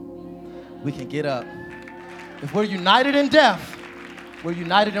do? We can get up. If we're united in death, we're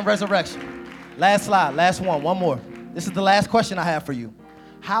united in resurrection. Last slide, last one more. This is the last question I have for you.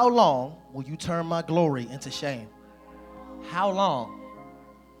 How long will you turn my glory into shame? How long?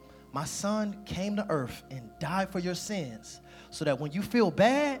 My son came to earth and died for your sins so that when you feel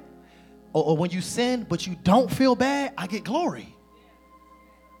bad or when you sin but you don't feel bad, I get glory.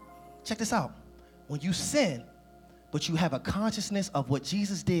 Check this out. When you sin but you have a consciousness of what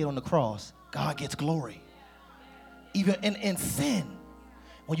Jesus did on the cross, God gets glory. Even in sin,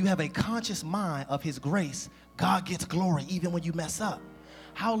 when you have a conscious mind of his grace, God gets glory even when you mess up.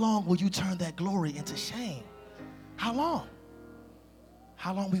 How long will you turn that glory into shame? How long?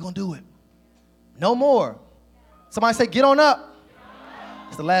 How long we gonna do it? No more. Somebody say, get on up.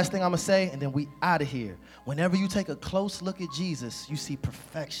 It's the last thing I'm gonna say, and then we out of here. Whenever you take a close look at Jesus, you see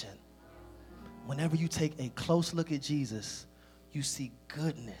perfection. Whenever you take a close look at Jesus, you see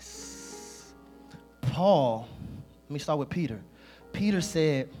goodness. Paul, let me start with Peter. Peter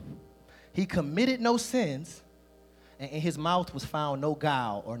said he committed no sins, and in his mouth was found no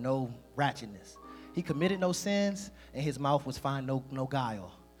guile or no ratchetness. He committed no sins, and his mouth was found no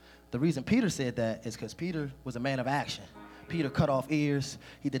guile. The reason Peter said that is because Peter was a man of action. Peter cut off ears,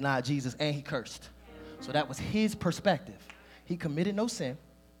 he denied Jesus, and he cursed. So that was his perspective. He committed no sin,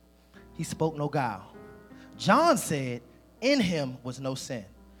 he spoke no guile. John said in him was no sin,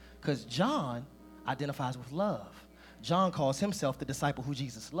 because John identifies with love. John calls himself the disciple who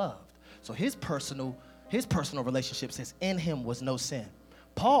Jesus loved. So his personal relationship says in him was no sin.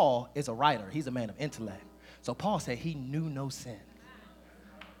 Paul is a writer. He's a man of intellect. So Paul said he knew no sin.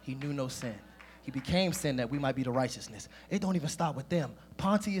 He knew no sin. He became sin that we might be the righteousness. It don't even stop with them.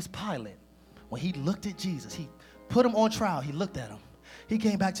 Pontius Pilate, when he looked at Jesus, he put him on trial. He looked at him. He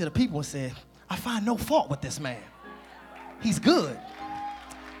came back to the people and said, I find no fault with this man. He's good.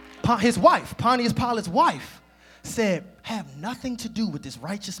 His wife, Pontius Pilate's wife, said, have nothing to do with this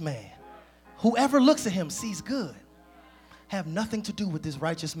righteous man. Whoever looks at him sees good. Have nothing to do with this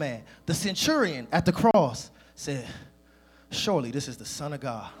righteous man. The centurion at the cross said, surely this is the Son of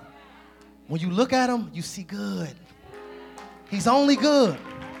God. When you look at him, you see good. He's only good.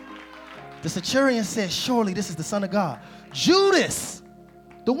 The centurion said, surely this is the Son of God. Judas,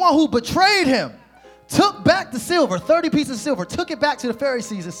 the one who betrayed him, took back the silver, 30 pieces of silver, took it back to the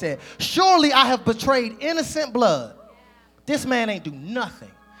Pharisees and said, surely I have betrayed innocent blood. This man ain't do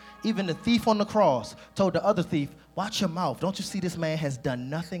nothing. Even the thief on the cross told the other thief, watch your mouth. Don't you see this man has done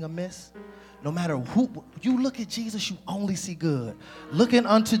nothing amiss? No matter who, you look at Jesus, you only see good. Looking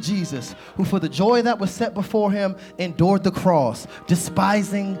unto Jesus, who for the joy that was set before him endured the cross,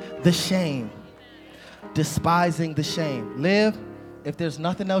 despising the shame. Despising the shame. Live, if there's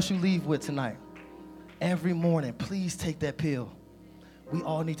nothing else you leave with tonight, every morning, please take that pill. We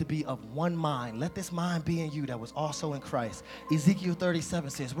all need to be of one mind. Let this mind be in you that was also in Christ. Ezekiel 37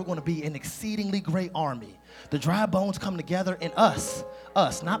 says we're going to be an exceedingly great army. The dry bones come together in us,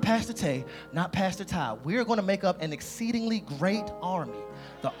 not Pastor Tay, not Pastor Ty. We're going to make up an exceedingly great army.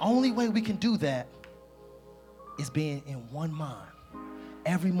 The only way we can do that is being in one mind.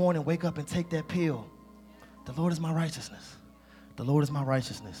 Every morning, wake up and take that pill. The Lord is my righteousness. The Lord is my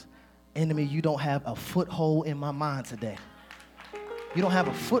righteousness. Enemy, you don't have a foothold in my mind today. You don't have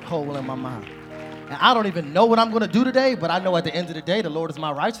a foothold in my mind. And I don't even know what I'm going to do today, but I know at the end of the day, the Lord is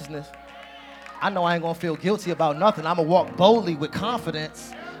my righteousness. I know I ain't going to feel guilty about nothing. I'm going to walk boldly with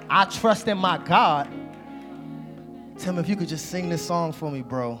confidence. I trust in my God. Tim, if you could just sing this song for me,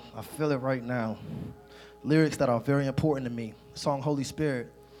 bro. I feel it right now. Lyrics that are very important to me. The song Holy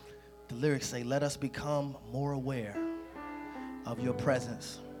Spirit. The lyrics say, let us become more aware of your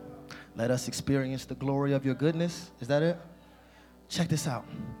presence. Let us experience the glory of your goodness. Is that it? Check this out.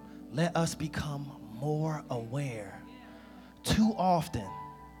 Let us become more aware. Too often,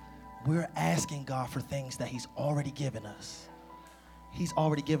 we're asking God for things that he's already given us. He's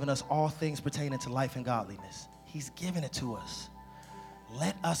already given us all things pertaining to life and godliness. He's given it to us.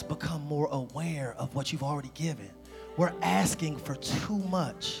 Let us become more aware of what you've already given. We're asking for too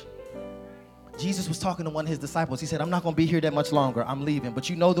much. Jesus was talking to one of his disciples. He said, I'm not going to be here that much longer. I'm leaving, but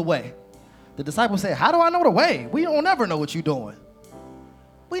you know the way. The disciples said, how do I know the way? We don't ever know what you're doing.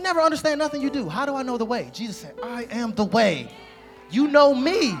 We never understand nothing you do. How do I know the way? Jesus said, I am the way. You know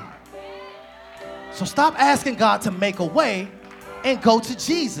me. So stop asking God to make a way and go to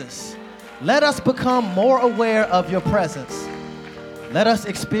Jesus. Let us become more aware of your presence. Let us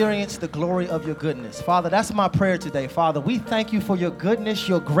experience the glory of your goodness. Father, that's my prayer today. Father, we thank you for your goodness,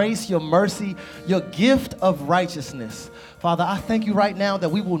 your grace, your mercy, your gift of righteousness. Father, I thank you right now that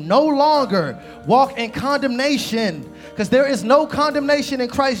we will no longer walk in condemnation, because there is no condemnation in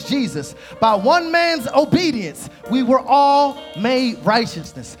Christ Jesus. By one man's obedience, we were all made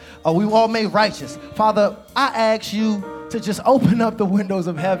righteousness. We were all made righteous. Father, I ask you to just open up the windows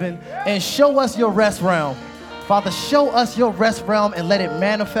of heaven and show us your rest realm. Father, show us your rest realm and let it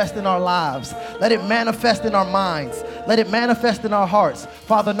manifest in our lives. Let it manifest in our minds. Let it manifest in our hearts.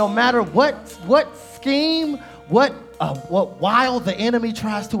 Father, no matter what scheme, what wile the enemy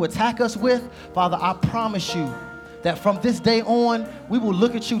tries to attack us with, Father, I promise you that from this day on, we will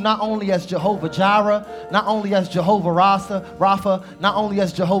look at you not only as Jehovah Jireh, not only as Jehovah Rapha, not only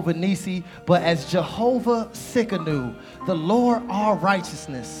as Jehovah Nisi, but as Jehovah Sikkenu, the Lord our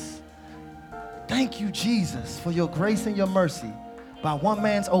righteousness. Thank you, Jesus, for your grace and your mercy. By one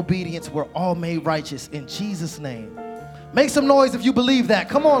man's obedience, we're all made righteous in Jesus' name. Make some noise if you believe that.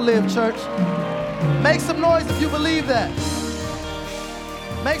 Come on, Live Church. Make some noise if you believe that.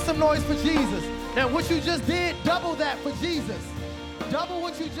 Make some noise for Jesus. Now, what you just did, double that for Jesus. Double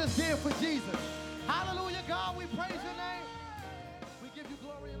what you just did for Jesus. Hallelujah, God, we praise your name. We give you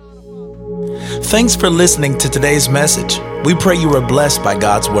glory and honor, Father. Thanks for listening to today's message. We pray you were blessed by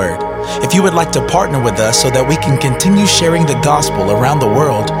God's word. If you would like to partner with us so that we can continue sharing the gospel around the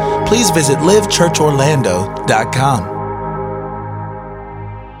world, please visit livechurchorlando.com.